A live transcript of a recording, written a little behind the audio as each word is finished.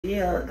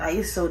Yeah, like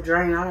it's so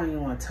draining. I don't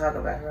even want to talk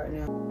about it right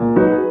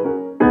now.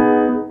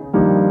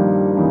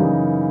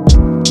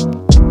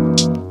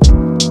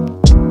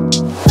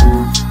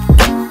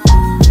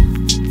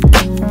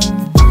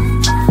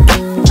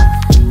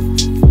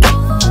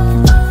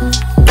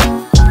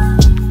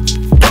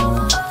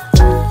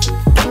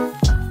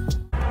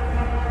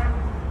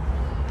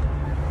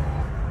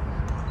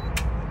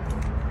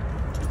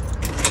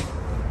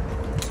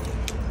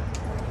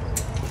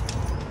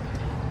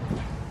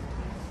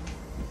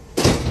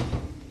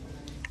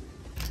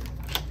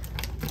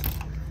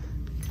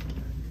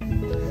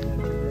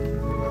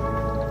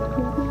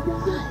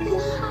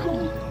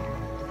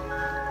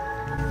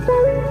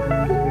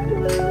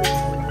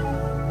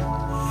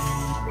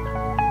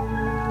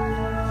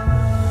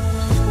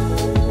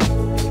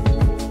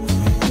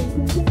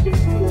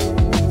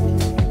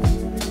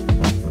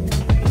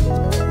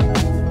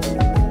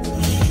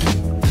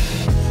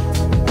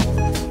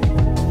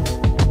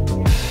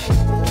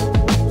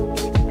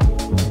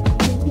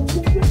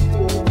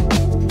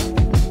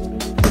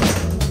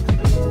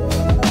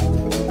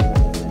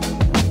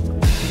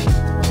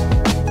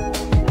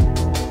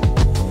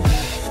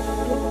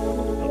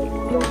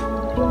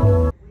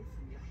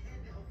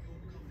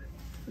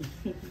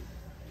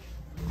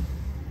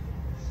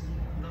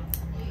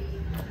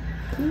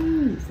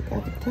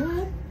 Forgot the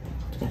top.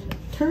 Gotta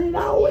turn it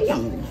all the way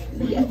on.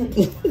 Yeah.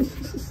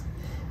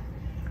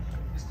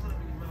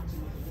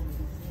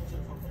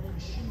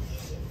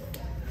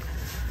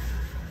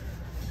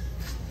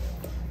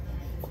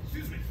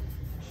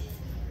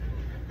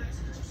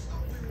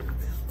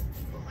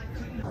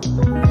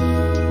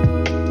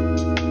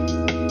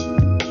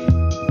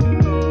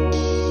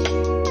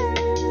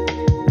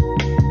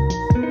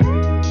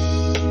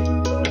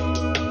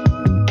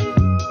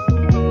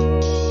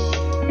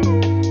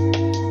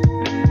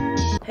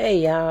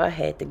 Hey y'all, I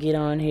had to get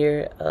on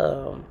here.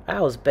 I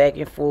was back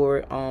and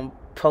forth on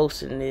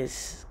posting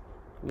this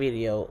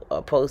video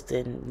or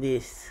posting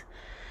this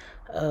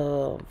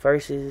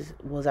versus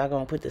was I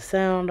gonna put the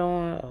sound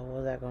on or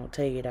was I gonna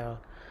take it off.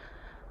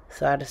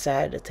 So I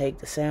decided to take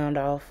the sound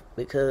off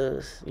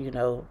because, you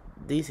know,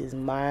 this is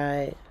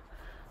my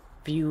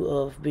view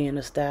of being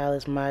a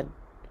stylist, my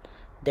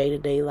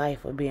day-to-day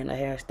life of being a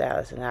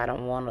hairstylist, and I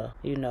don't want to,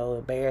 you know,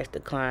 embarrass the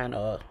client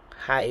or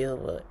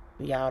however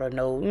y'all to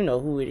know, you know,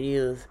 who it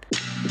is.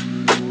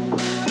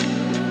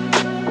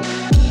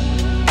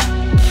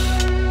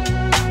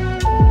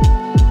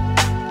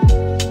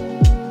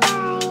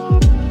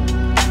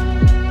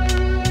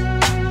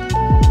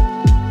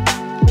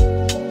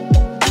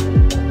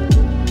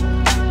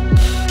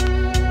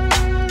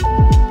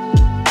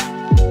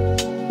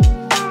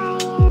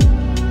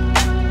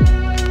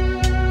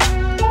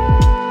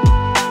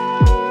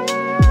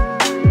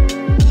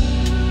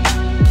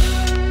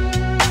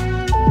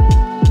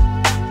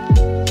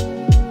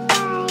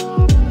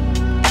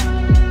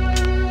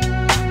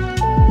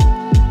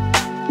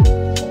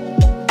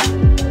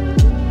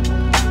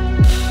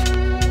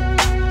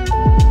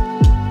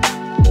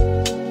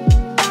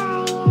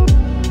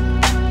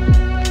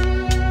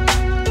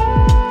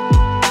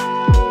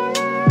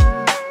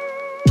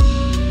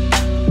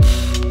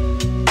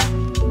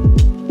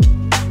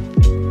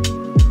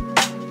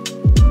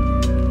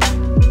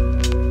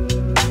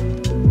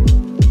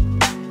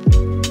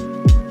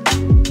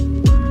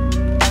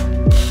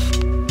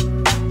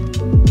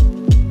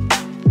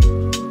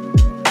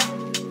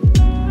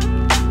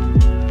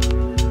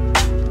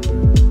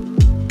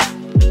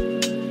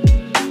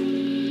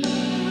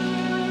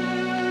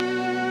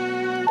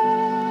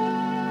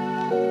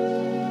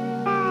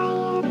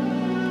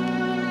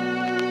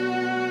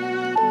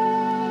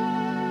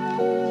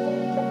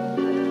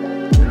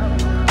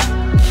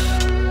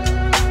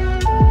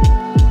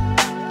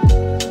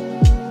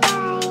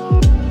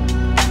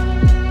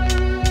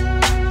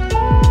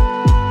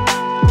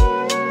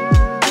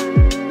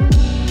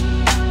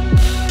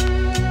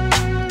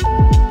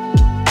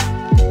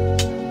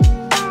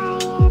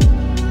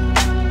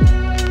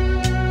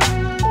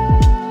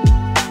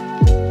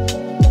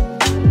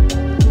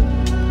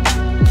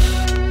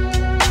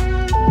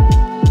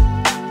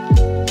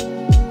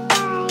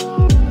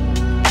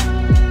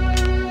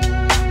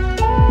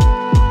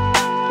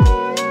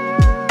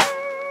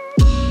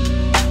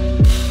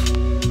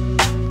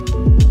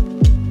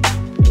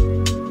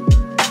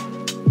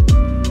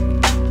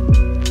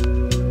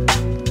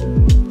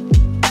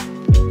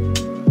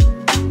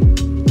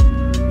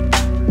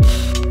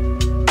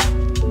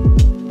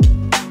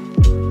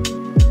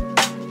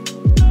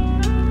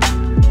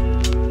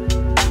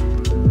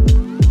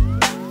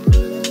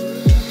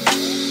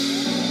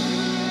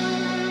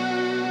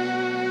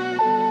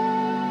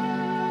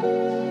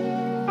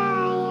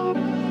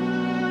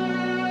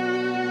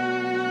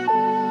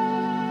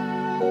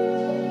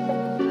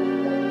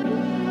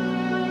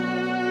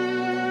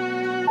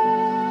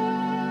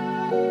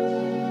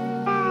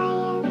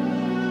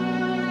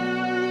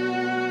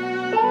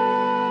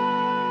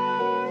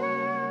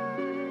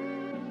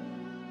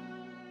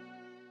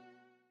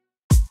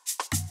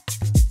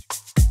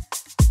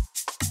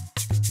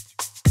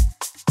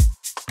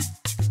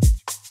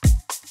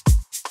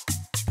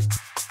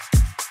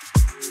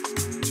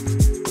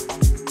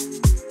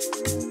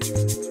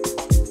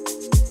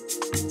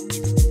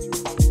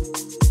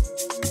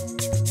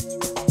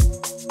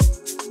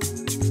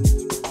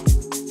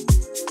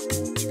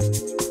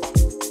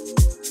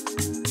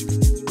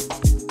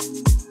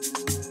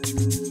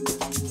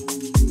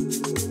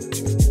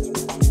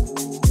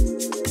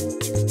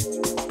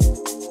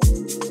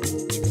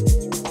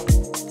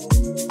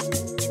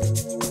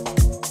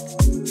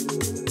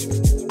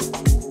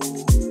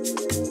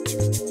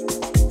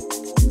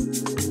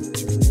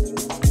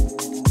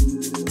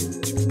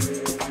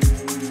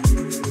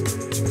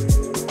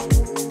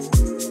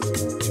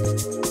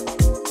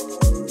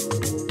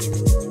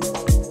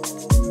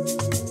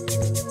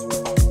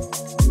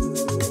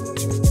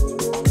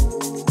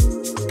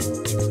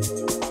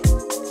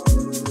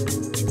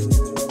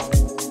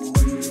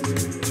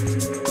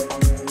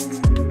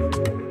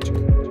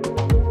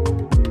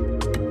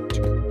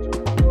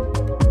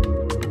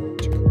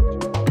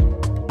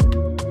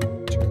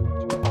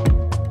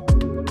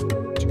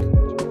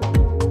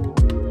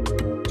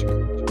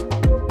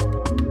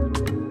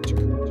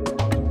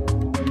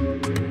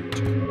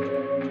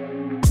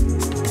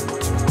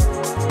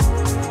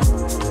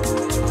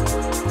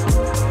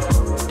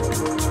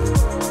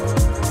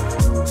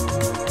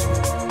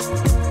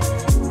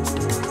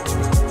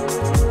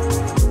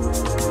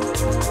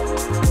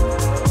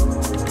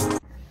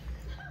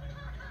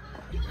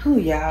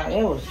 y'all,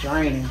 it was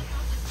draining.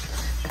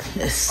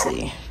 Let's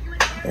see.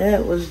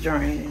 That was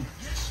draining.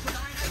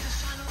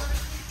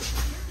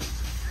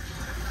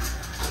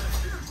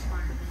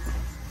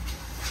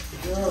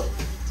 Look.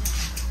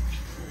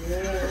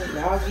 Yeah,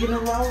 y'all getting a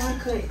raw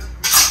and cut.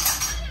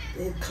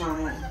 That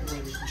client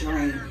was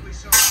draining.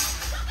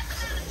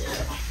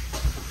 Yeah.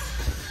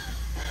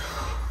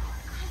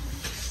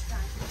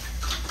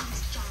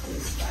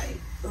 It's like,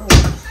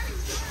 ugh.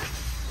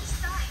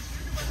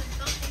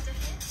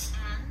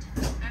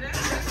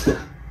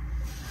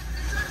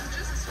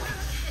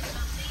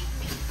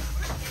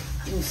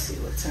 Let me see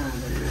what time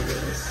it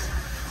is.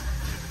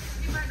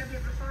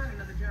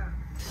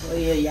 Well,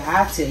 yeah,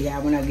 I'll tell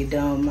y'all when I get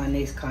done with my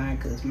next client,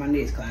 because my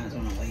next client's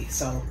on the way.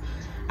 So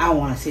I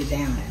want to sit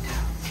down and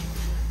talk.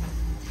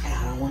 And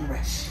I don't want to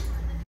rush.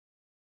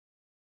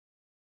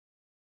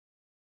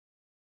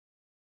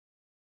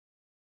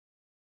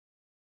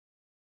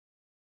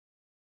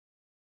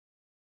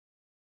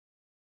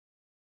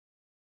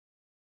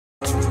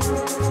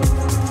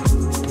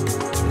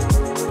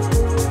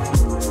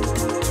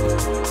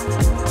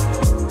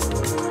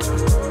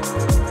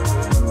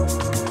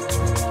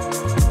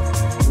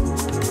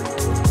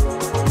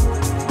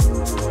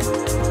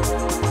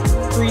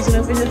 Freezing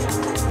up in here.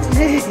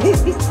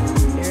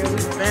 Girl,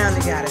 we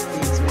finally got it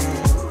fixed, man.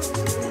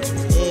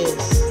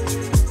 Yes.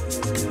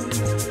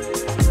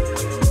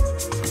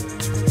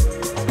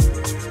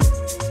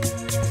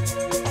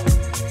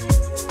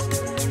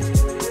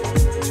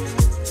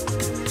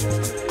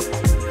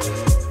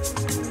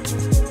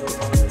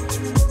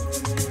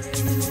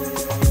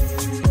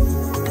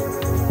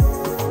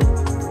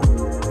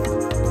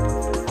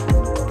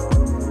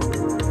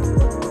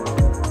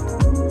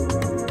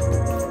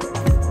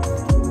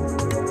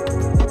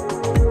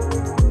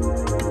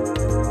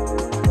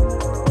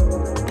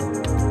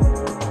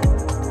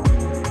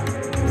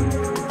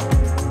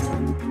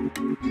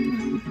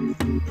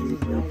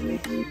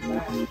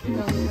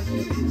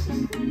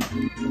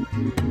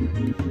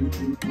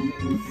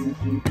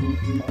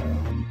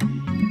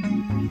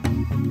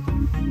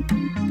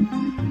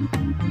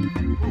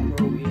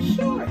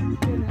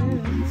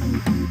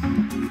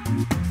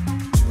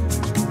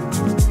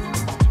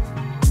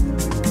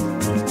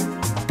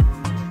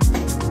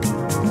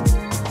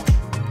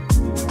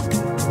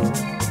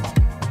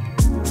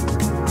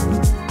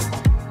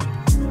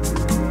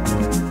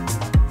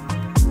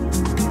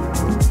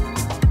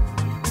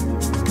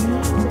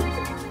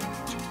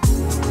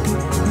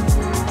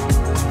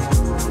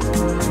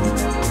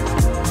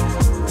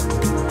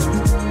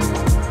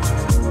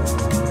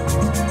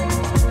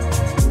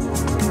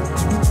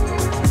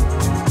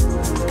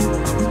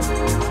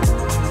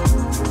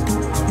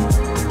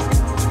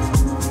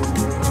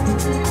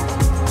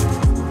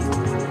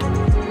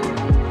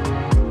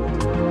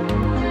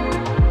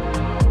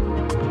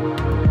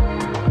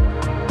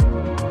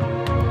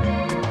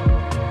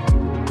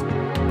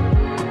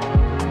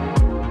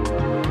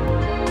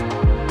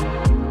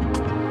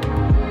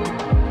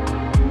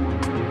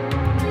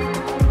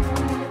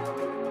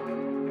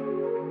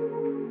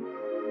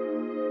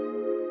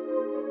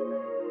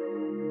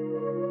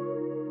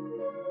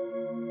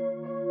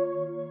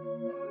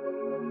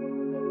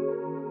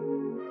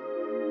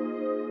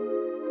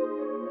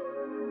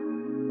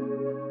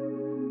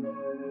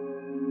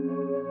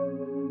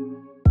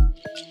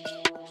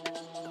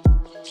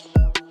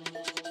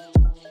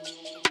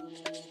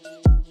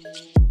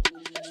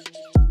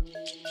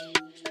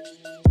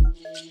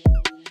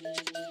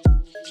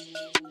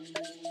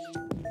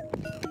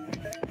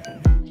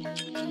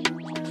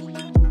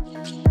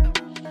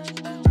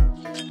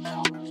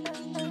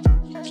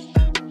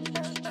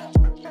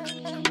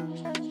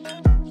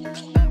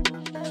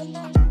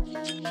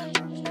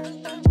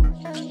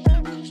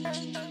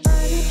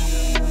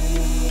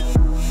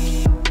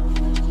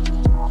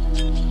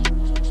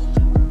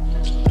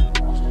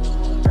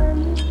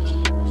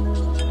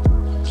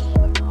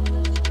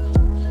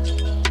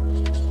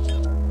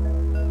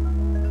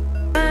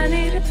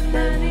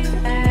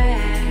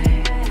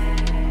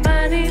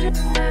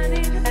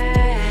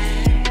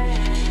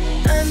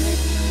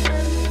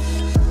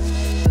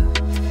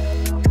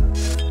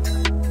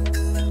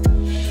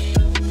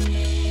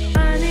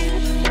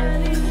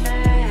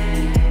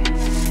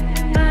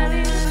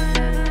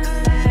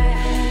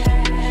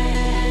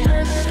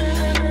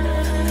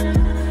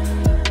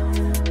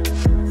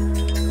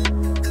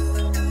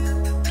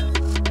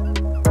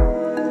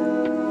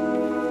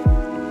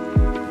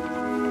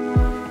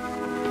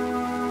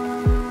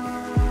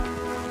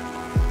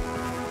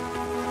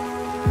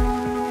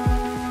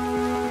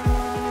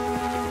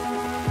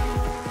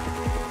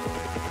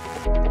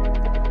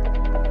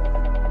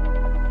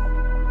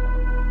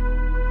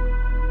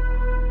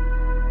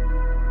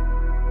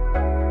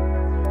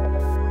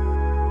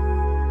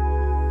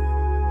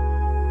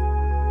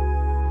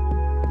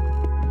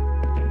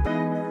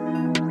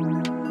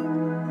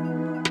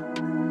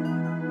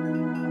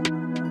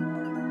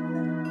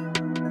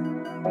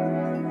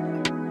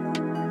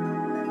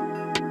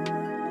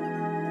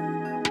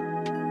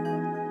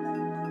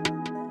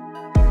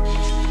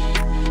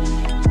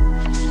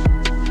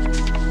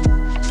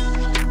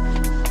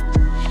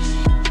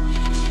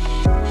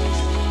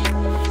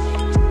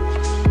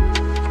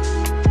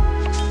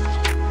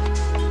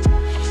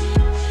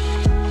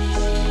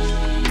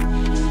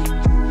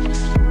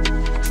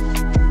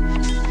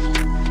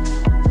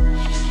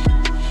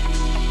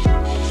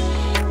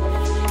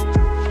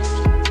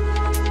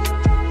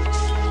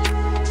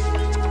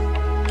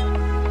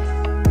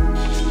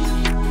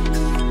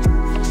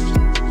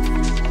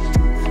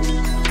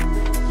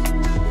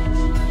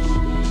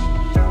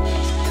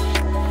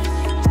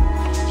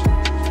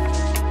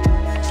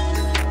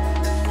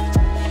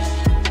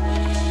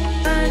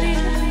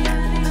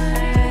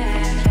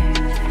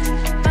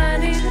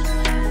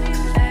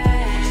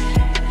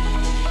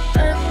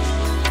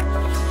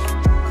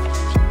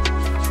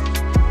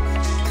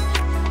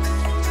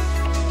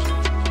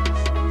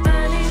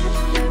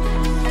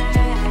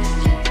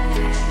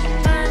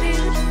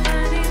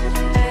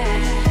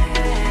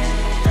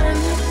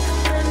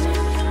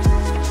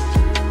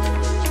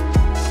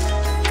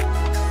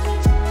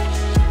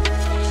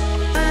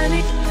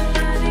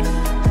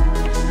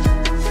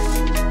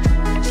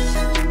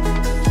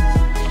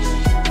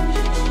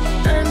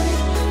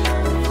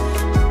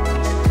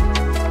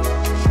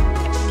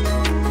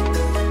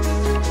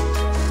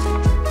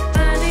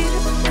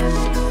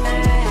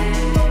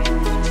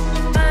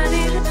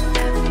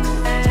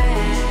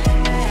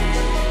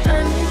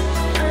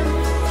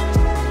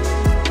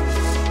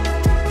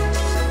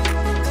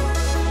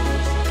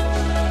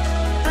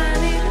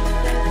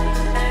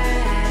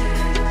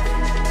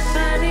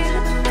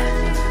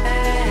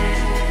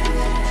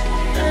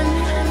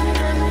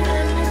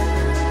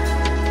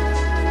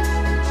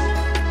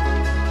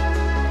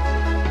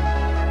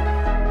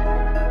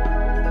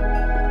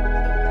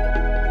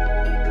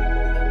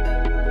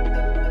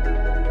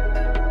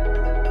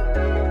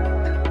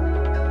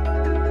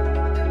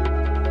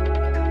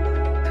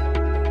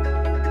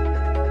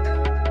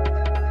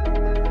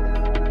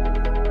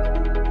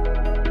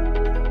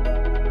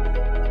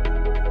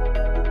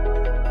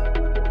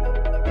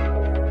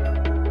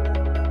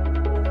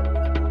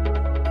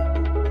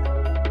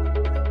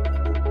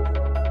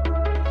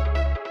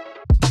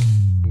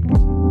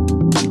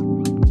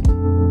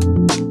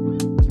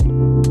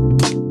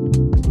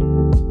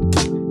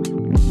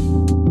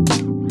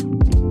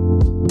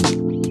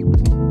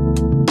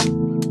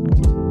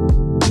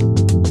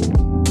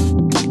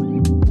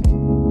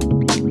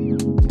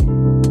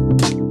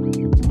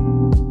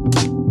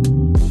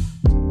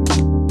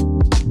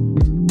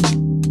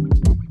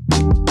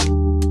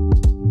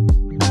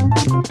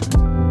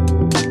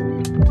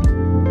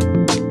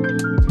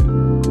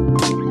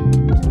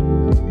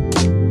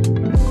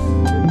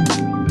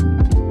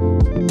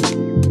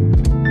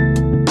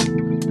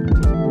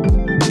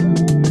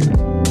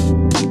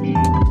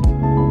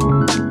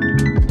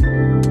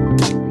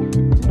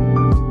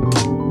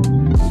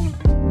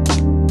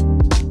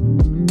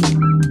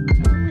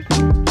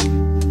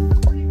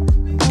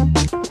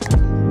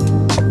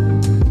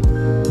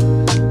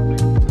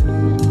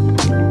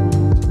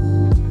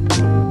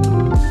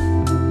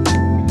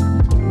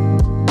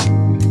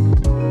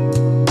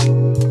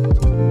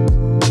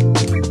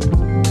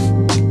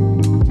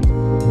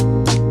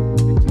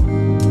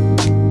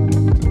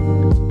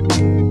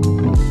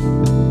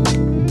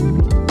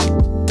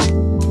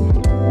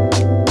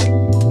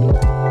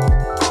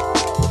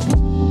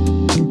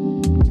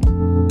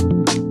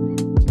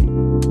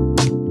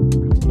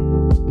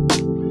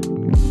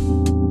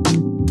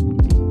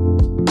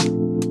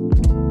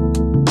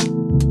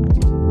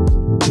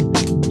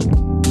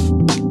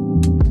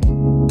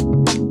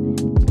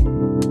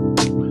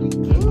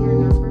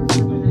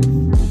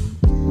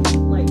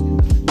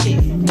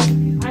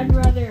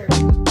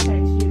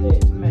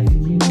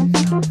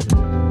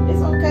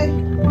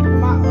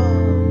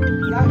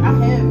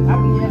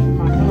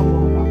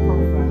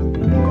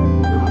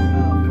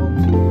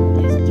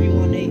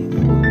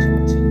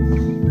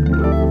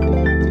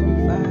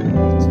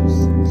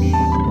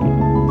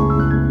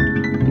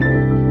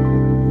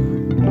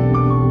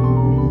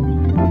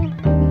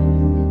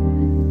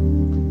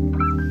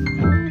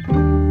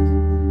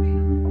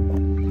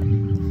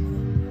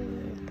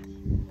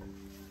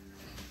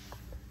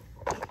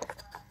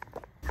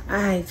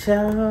 Alright,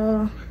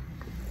 y'all.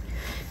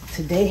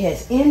 Today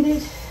has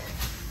ended.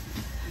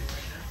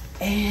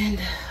 And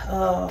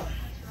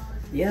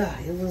yeah,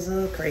 it was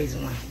a crazy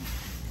one.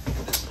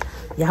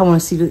 Y'all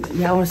wanna see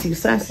the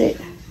sunset?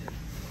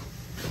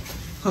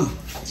 Huh.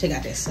 Check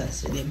out that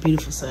sunset, that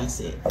beautiful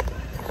sunset.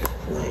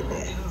 Look at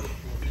that.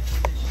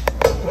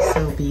 It's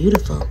so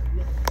beautiful.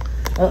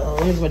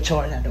 Uh-oh, here's my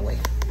charge out the way.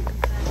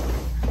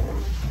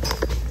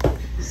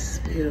 It's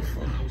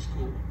beautiful.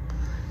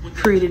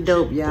 Pretty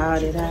dope, y'all,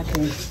 that I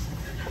can.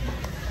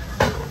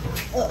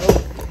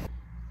 Uh-oh.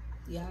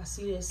 Y'all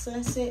see that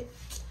sunset?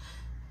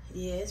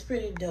 Yeah, it's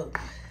pretty dope.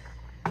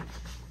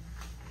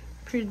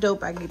 Pretty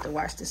dope. I get to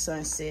watch the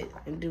sunset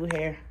and do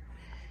hair.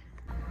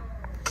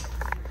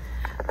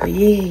 But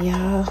yeah,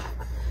 y'all.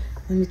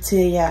 Let me tell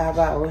y'all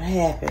about what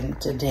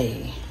happened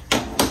today.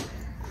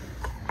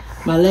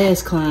 My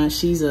last client,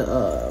 she's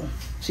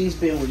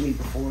been with me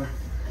before,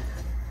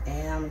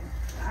 and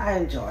I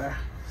enjoy her.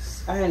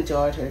 I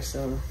enjoyed her,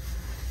 so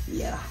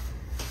yeah,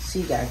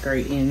 she got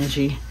great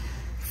energy,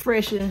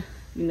 fresher,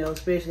 you know,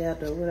 especially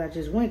after what I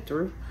just went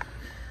through.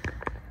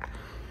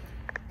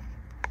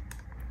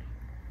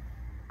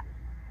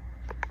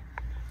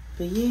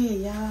 But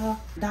yeah, y'all,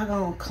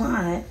 doggone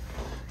client,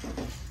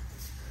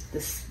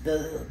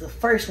 the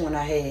first one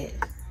I had.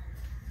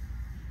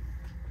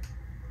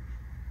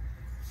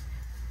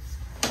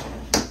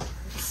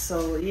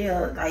 So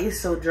yeah, like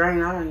it's so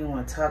draining. I don't even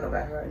want to talk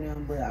about it right now,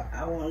 but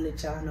I want to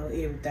let y'all know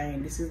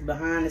everything. This is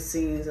behind the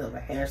scenes of a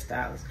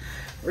hairstylist,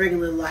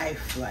 regular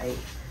life. Like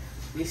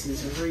this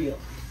is real.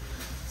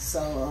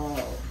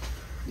 So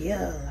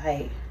yeah,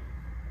 like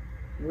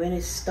when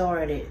it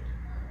started,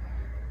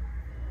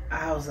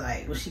 I was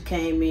like, when she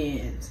came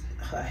in,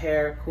 her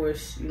hair, of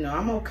course, you know,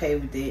 I'm okay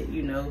with it.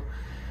 You know,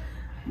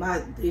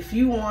 if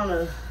you want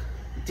to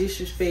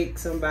disrespect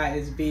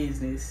somebody's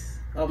business,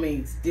 I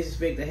mean,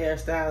 disrespect the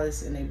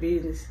hairstylist and their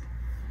business,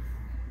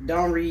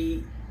 don't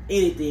read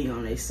anything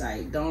on their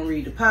site. Don't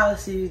read the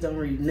policies, don't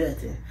read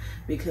nothing,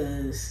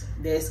 because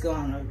that's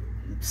gonna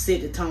set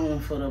the tone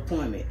for the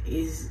appointment.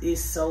 It's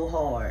so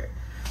hard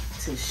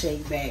to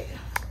shake back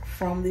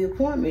from the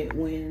appointment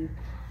when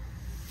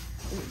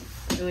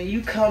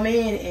you come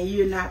in and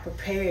you're not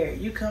prepared.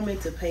 You come in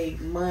to pay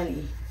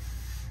money,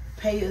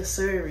 pay a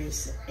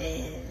service,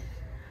 and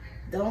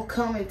don't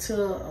come into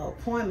an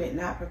appointment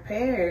not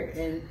prepared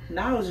and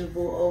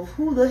knowledgeable of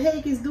who the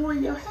heck is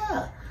doing your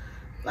hair.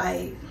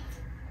 Like,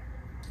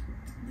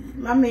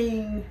 I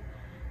mean,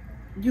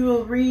 you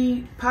will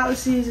read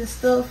policies and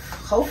stuff,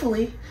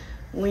 hopefully,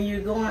 when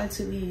you're going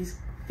to these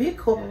big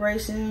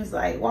corporations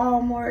like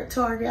Walmart,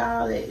 Target,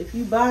 all that. If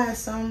you buy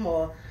something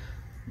or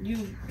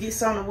you get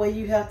something where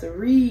you have to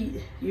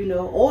read, you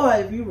know, or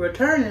if you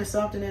returning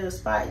something in a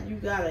spot, you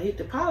gotta hit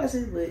the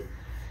policies. But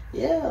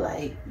yeah,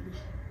 like,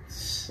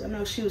 I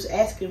know she was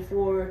asking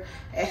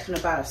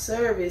about a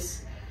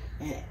service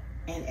and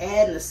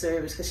adding a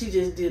service, because she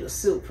just did a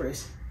silk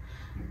press.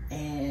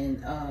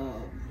 And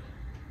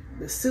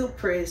the silk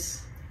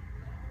press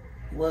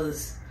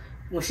was,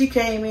 when she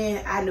came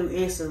in, I knew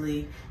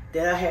instantly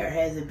that her hair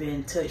hasn't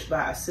been touched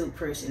by a silk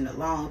press in a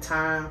long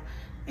time,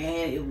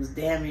 and it was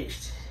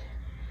damaged,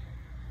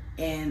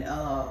 and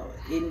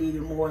it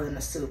needed more than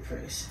a silk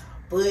press.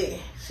 But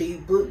she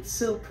booked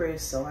silk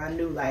press, so I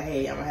knew, like,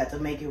 hey, I'm gonna have to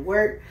make it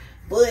work.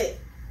 But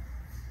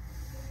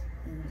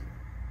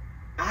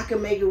I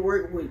can make it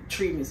work with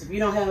treatments. If you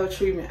don't have a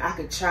treatment, I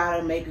could try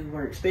to make it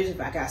work, especially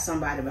if I got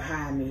somebody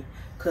behind me.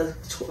 Because,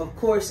 of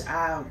course,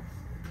 I'll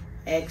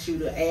ask you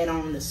to add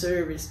on the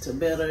service to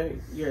better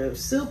your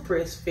silk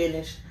press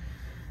finish.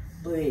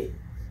 But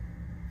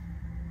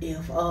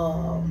if,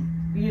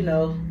 you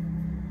know,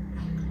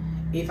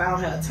 if I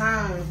don't have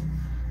time,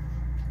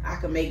 I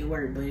can make it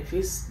work. But if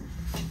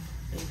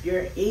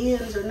your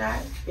ends are not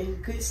in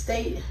good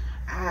state,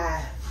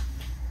 I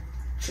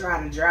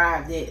try to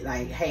drive that,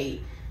 like, hey,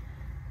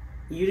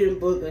 you didn't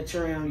book a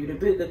trim, you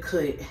didn't book a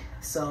cut,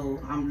 so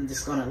I'm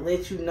just gonna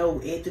let you know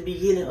at the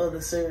beginning of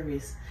the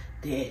service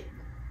that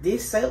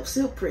this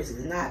silk press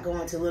is not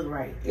going to look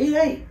right. It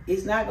ain't.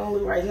 It's not gonna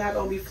look right. It's not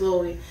gonna be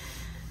flowy,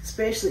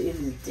 especially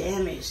if it's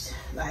damaged.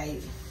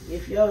 Like,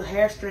 if your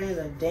hair strands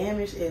are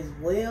damaged, as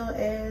well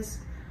as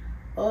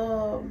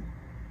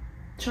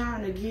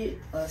trying to get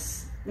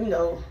us, you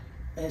know,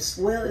 as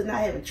well as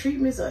not having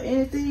treatments or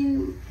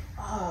anything.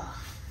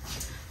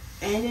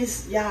 And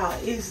it's, y'all,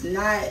 it's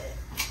not,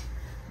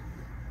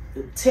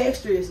 the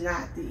texture is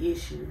not the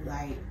issue.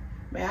 Like,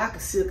 man, I could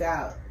silk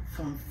out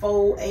from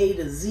 4A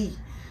to Z.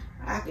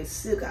 I could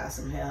silk out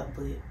some hair,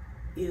 but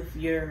if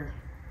your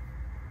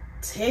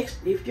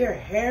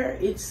hair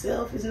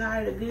itself is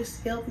not in a good,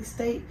 healthy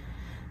state,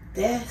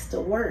 that's the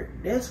work.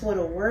 That's what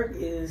the work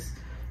is,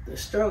 the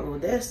struggle.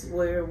 That's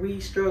where we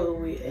struggle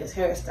with as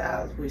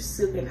hairstylists. We're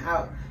silking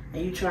out,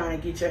 and you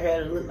trying to get your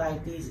hair to look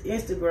like these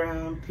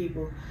Instagram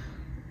people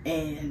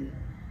and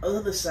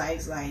other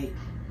sites like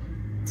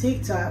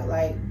TikTok.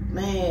 Like,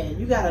 man,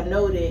 you gotta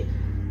know that,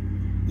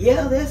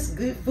 yeah, that's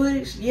good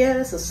footage, yeah,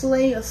 that's a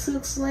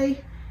silk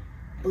sleigh,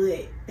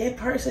 but that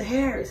person's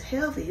hair is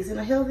healthy, it's in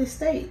a healthy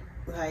state.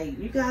 Like,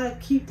 you gotta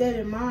keep that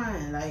in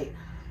mind. Like,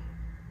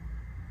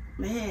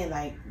 man,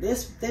 like,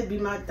 that'd be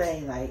my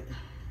thing. Like,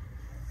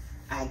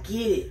 I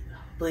get it,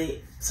 but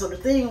so the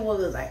thing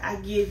was, like, I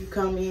get you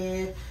come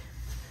in,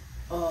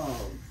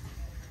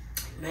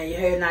 man, your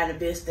hair not in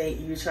the best state,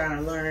 and you're trying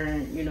to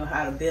learn, you know,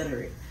 how to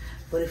better it.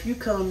 But if you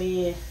come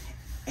in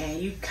and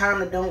you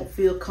kind of don't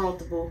feel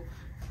comfortable,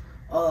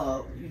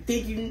 you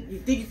think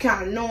you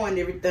kind of knowing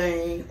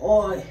everything,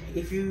 or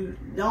if you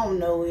don't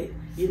know it,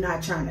 you're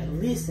not trying to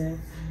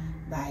listen.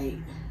 Like,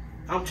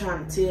 I'm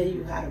trying to tell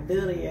you how to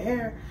build your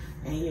hair,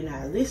 and you're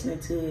not listening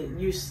to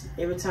it.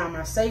 Every time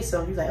I say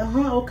something, you're like,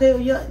 okay,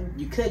 well, yeah,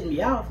 you cutting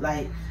me off.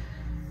 Like,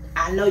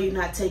 I know you're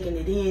not taking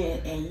it in,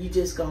 and you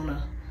just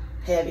gonna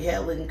have your hair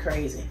looking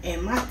crazy.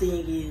 And my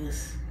thing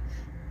is,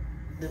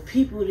 the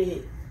people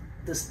that,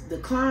 the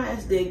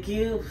clients that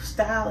give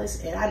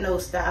stylists, and I know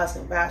stylists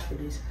can vouch for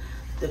this,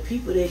 the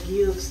people that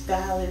give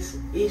stylists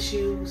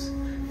issues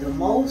the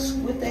most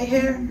with their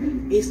hair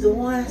is the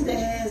ones that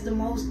has the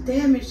most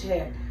damaged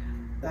hair.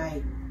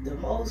 Like, the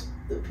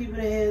people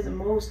that has the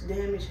most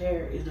damaged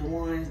hair is the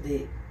ones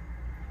that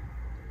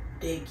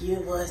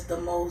give us the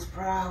most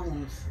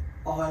problems.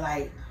 Or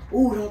like,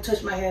 ooh, don't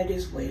touch my hair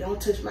this way,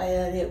 don't touch my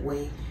hair that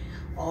way.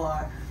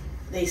 Or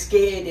they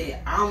scared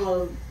that I'm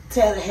gonna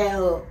tear the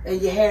hair up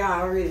and your hair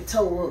already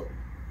tore up.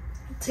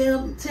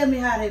 Tell me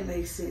how that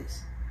makes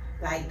sense.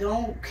 Like,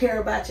 don't care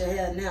about your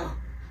hair now.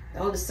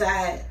 Don't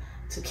decide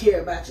to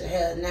care about your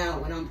hair now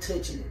when I'm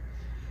touching it.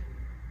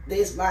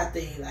 That's my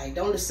thing. Like,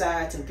 don't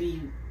decide to be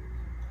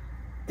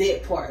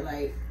that part.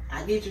 Like,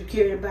 I get you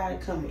cared about it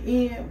coming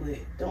in, but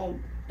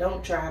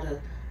don't try to,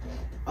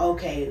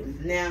 okay,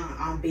 now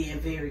I'm being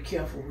very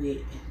careful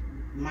with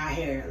my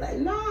hair. Like,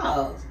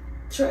 no.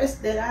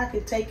 Trust that I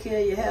can take care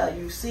of your hair.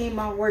 You've seen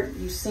my work.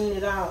 You've seen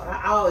it all.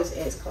 I always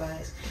ask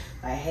clients,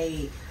 like,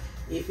 hey,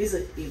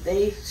 if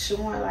they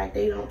showing like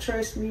they don't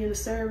trust me in the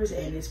service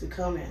and it's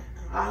becoming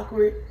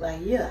awkward,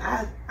 like,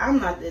 yeah, I'm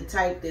not the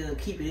type that'll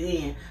keep it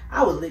in.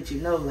 I would let you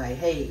know, like,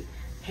 hey,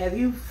 how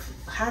you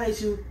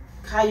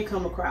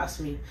come across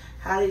me?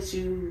 How did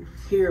you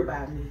hear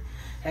about me?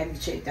 Have you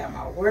checked out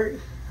my work?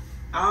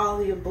 All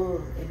the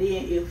above. And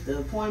then if the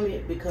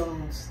appointment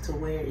becomes to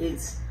where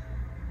it's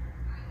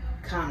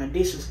kind of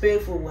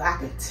disrespectful, where I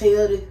can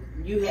tell that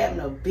you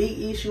having a big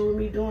issue with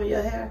me doing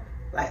your hair,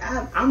 like,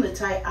 I'm the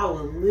type, I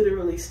will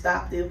literally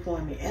stop the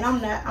appointment. And I'm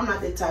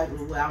not that type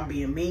of where I'm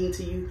being mean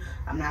to you.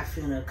 I'm not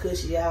finna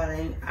cuss you out.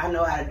 I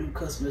know how to do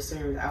customer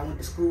service. I went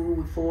to school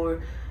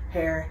before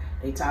hair.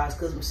 They taught us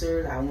customer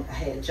service. I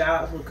had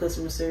jobs with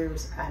customer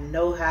service. I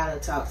know how to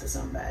talk to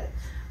somebody.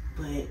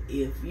 But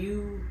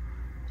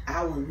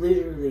I would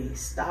literally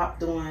stop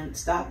the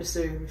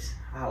service.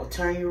 I would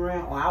turn you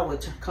around, or I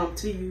would come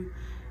to you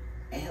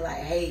and like,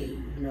 hey,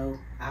 you know,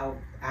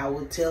 I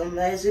would tell them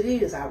as it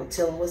is. I would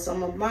tell them what's on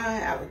my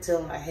mind. I would tell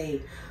them, like,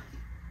 hey,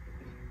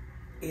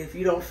 if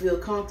you don't feel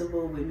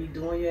comfortable with me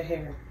doing your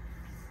hair,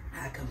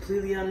 I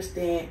completely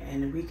understand,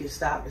 and we can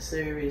stop the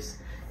service.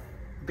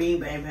 Bing,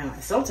 bang, bang.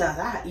 Sometimes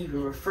I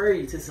even refer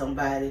you to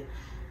somebody.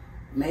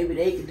 Maybe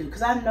they could do,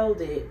 because I know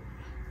that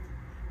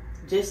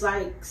just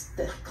like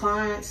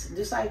clients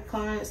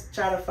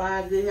try to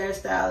find good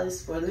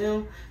hairstylists for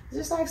them,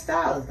 just like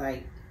stylists,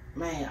 like,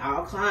 man,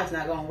 all clients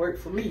not gonna work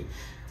for me.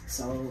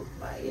 So,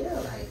 like, yeah,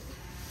 like,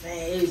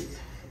 man,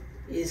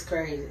 it's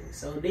crazy.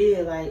 So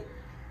then, like,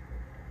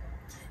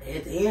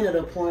 at the end of the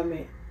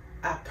appointment,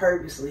 I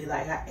purposely,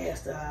 like, I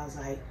asked her, I was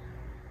like,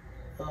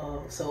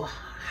 so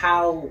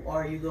how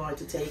are you going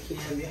to take care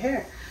of your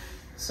hair?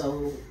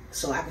 So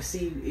I could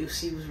see if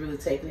she was really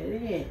taking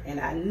it in. And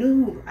I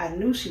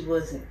knew she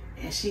wasn't.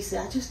 And she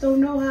said, I just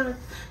don't know how to.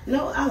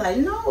 No, I like,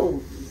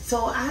 no.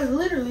 So I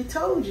literally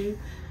told you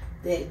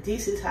that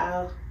this is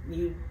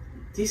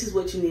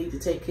what you need to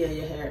take care of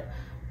your hair.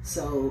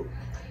 So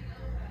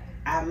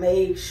I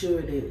made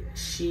sure that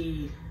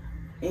she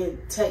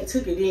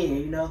took it in,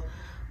 you know,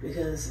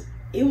 because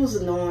it was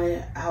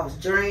annoying. I was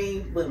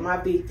drained, but my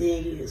big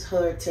thing is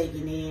her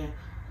taking in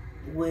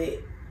with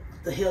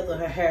the health of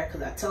her hair.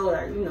 Because I told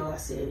her, you know, I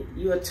said,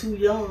 you are too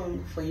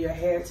young for your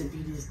hair to be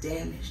this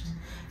damaged.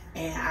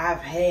 And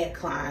I've had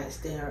clients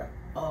that are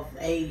of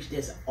age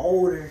that's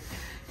older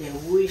that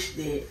wish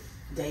that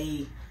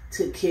they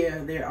took care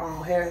of their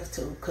own hair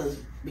too,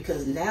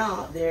 because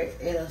now they're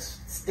at a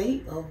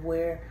state of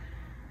where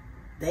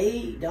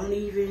they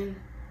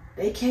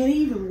can't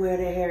even wear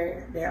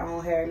their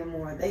own hair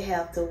anymore. They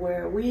have to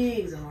wear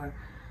wigs or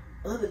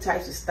other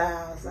types of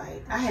styles.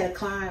 Like, I had a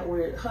client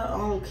where her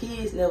own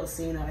kids never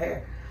seen her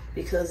hair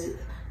because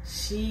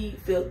she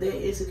felt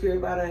that insecure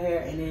about her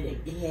hair, and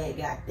then it had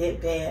got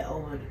that bad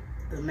over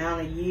the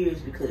amount of years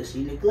because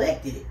she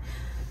neglected it.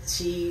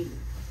 She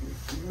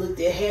looked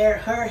at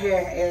her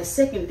hair as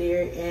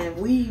secondary and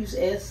weaves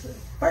as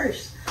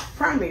first,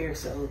 primary.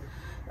 So,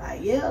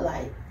 like, yeah,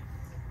 like,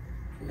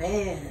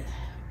 man.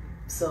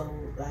 So,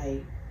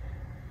 like,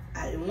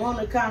 I didn't want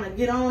to kind of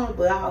get on her,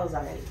 but I was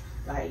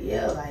like,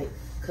 yeah, like,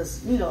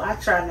 because, you know, I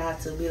try not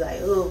to be like,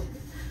 oh,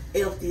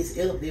 F this,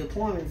 F the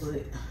appointment,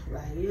 but,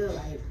 like, yeah,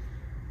 like,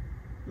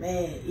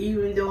 man,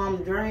 even though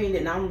I'm drained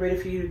and I'm ready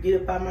for you to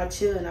get up out my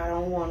chair and I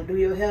don't want to do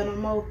your hair no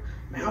more,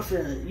 man,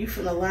 you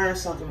finna learn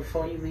something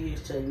before you leave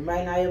this chair. You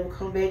might not ever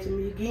come back to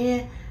me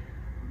again,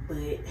 but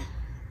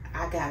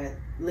I gotta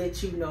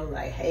let you know,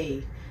 like,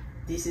 hey,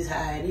 this is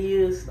how it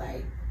is.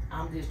 Like,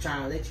 I'm just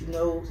trying to let you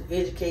know, to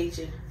educate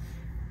you.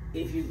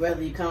 If you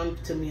whether you come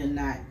to me or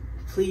not,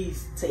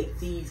 please take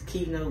these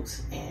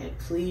keynotes and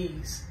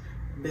please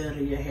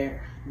better your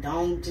hair.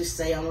 Don't just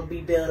say I'm gonna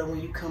be better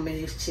when you come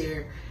in this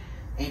chair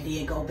and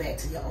then go back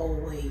to your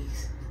old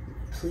ways.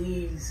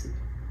 Please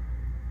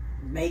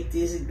make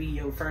this be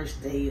your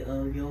first day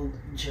of your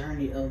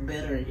journey of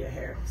bettering your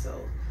hair.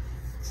 So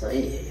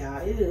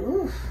yeah,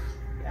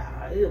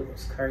 y'all, it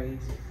was crazy.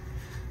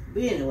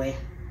 But anyway,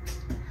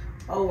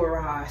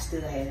 overall, I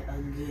still had a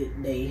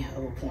good day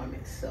of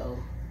appointments.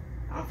 So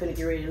I'm finna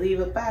get ready to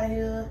leave up out of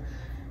here.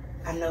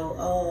 I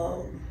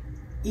know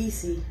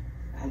EC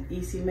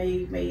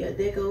made a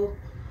deco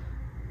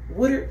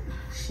Woodard.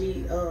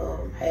 She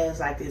has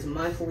like this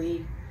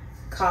monthly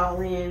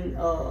call-in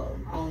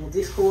on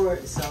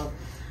Discord, so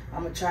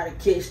I'm gonna try to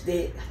catch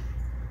that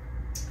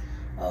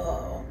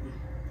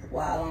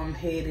while I'm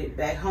headed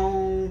back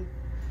home.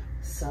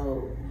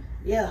 So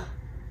yeah,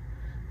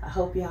 I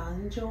hope y'all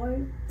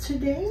enjoyed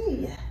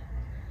today,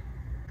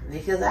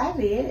 because I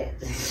did.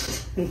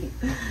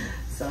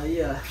 So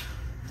yeah,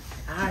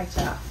 all right,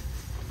 y'all.